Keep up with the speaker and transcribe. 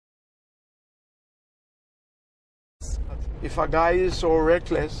If a guy is so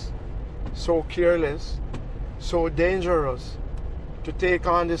reckless, so careless, so dangerous to take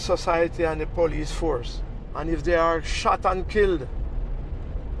on the society and the police force, and if they are shot and killed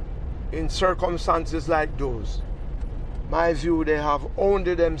in circumstances like those, my view, they have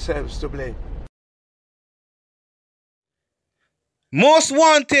only themselves to blame. Most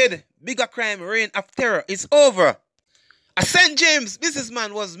wanted, bigger crime reign of terror is over. A St. James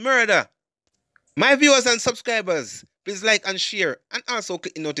businessman was murdered. My viewers and subscribers, please like and share, and also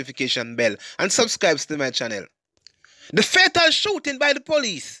click the notification bell and subscribe to my channel. The fatal shooting by the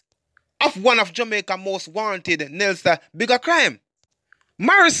police of one of Jamaica's most wanted Nelson bigger crime,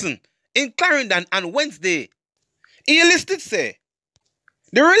 Morrison, in Clarendon on Wednesday. He listed say,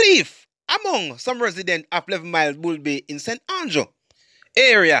 the relief among some residents of 11 Mile Bull Bay in St. Andrew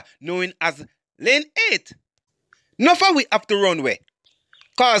area known as Lane 8. No far we have to run way,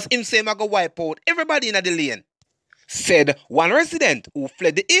 cause him say I go wipe out everybody in the lane, said one resident who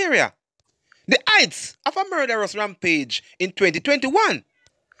fled the area. The heights of a murderous rampage in 2021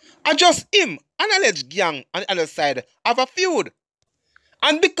 are just him and alleged gang on the other side of a feud.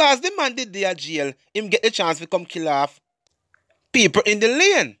 And because the man did their jail, him get the chance to come kill off people in the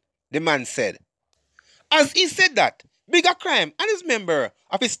lane, the man said. As he said that, bigger crime and his member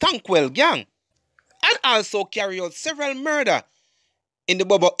of his Tankwell gang had also carried out several murders in the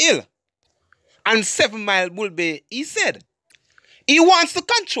Bobo Hill and 7 Mile Bull Bay, he said. He wants to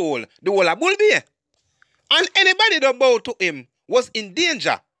control the whole of Bull Bay, and anybody that bowed to him was in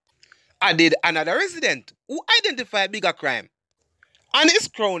danger, added another resident who identified bigger crime and his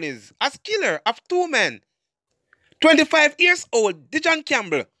cronies as killer of 2 men, 25 years old Dijon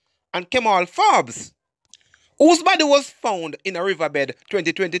Campbell and Kemal Forbes, whose body was found in a riverbed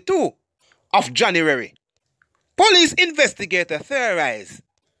 2022 of January. Police investigators theorize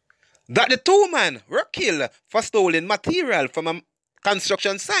that the 2 men were killed for stolen material from a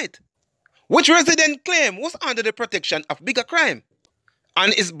construction site, which residents claim was under the protection of bigger crime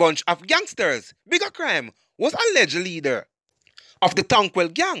and his bunch of gangsters. Bigger crime was alleged leader of the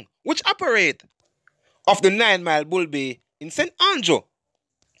Tankwell gang, which operate off the 9 Mile Bull Bay in St. Andrew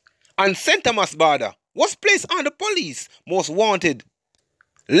and St. Thomas border, was placed on the police most wanted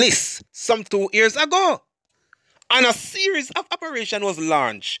list some 2 years ago, and a series of operations was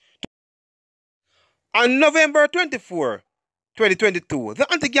launched. On November 24, 2022,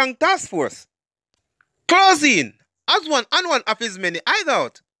 the anti-gang task force closing as one of his many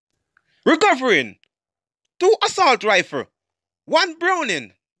hideouts, recovering 2 assault rifles, 1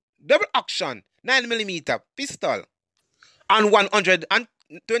 Browning double action 9mm pistol, and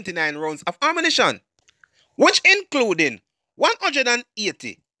 129 rounds of ammunition, which including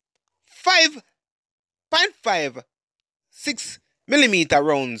 180 5.5 6mm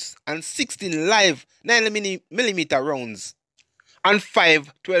rounds and 16 live 9mm rounds and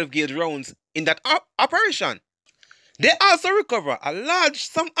 5 12-gauge rounds in that operation. They also recover a large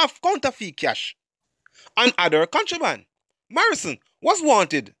sum of counterfeit cash and other contraband. Morrison was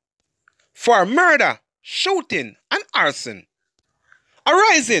wanted for murder, shooting, and arson,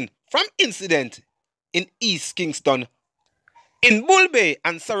 arising from incident in East Kingston, in Bull Bay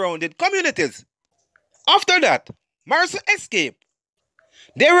and surrounding communities. After that, Morrison escaped.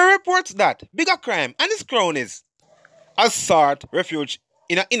 There were reports that bigger crime and his cronies had sought refuge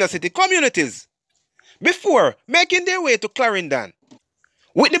in inner city communities before making their way to Clarendon,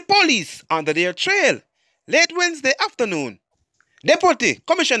 with the police under their trail. Late Wednesday afternoon, Deputy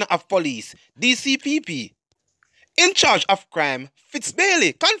Commissioner of Police, DCPP, in charge of crime,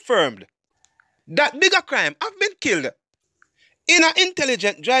 Fitzbailey, confirmed that bigger crime have been killed in an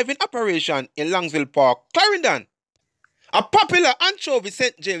intelligent driving operation in Longsville Park, Clarendon. A popular anchovy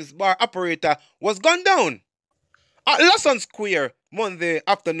St. James bar operator was gunned down at Lawson Square Monday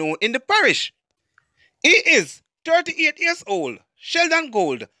afternoon in the parish. He is 38 years old, Sheldon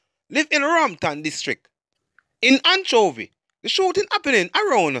Gold, live in Rampton district. In Anchovy, the shooting happening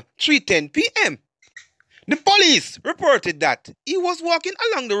around 3:10 p.m. The police reported that he was walking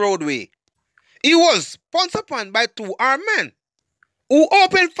along the roadway. He was pounced upon by 2 armed men who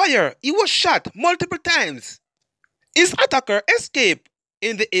opened fire. He was shot multiple times. His attacker escaped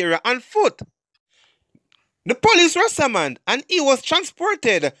in the area on foot. The police were summoned and he was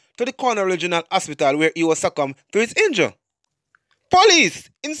transported to the Cornwall Regional Hospital where he was succumbed to his injury. Police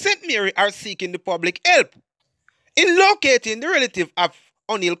in St. Mary are seeking the public help in locating the relative of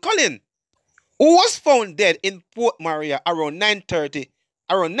O'Neill Collin, who was found dead in Port Maria around 9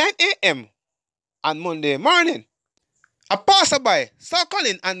 a.m. on Monday morning. A passerby saw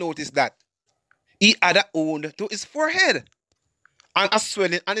Collin and noticed that he had a wound to his forehead and a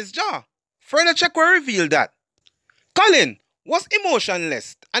swelling on his jaw. Further check will reveal that Colin was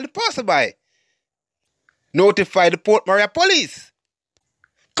emotionless and the passerby notified the Port Maria police.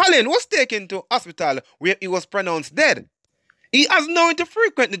 Colin was taken to hospital where he was pronounced dead. He has known to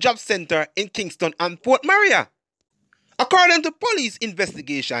frequent the job center in Kingston and Port Maria. According to police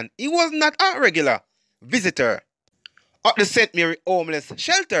investigation, he was not a regular visitor at the St. Mary homeless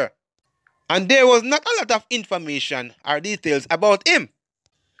shelter, and there was not a lot of information or details about him.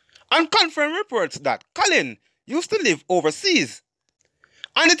 Unconfirmed reports that Colin used to live overseas,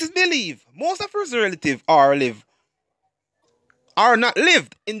 and it is believed most of his relatives are not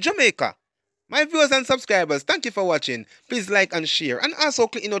lived in Jamaica. My viewers and subscribers, thank you for watching. Please like and share, and also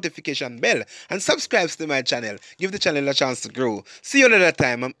click the notification bell and subscribe to my channel. Give the channel a chance to grow. See you another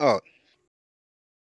time. I'm out.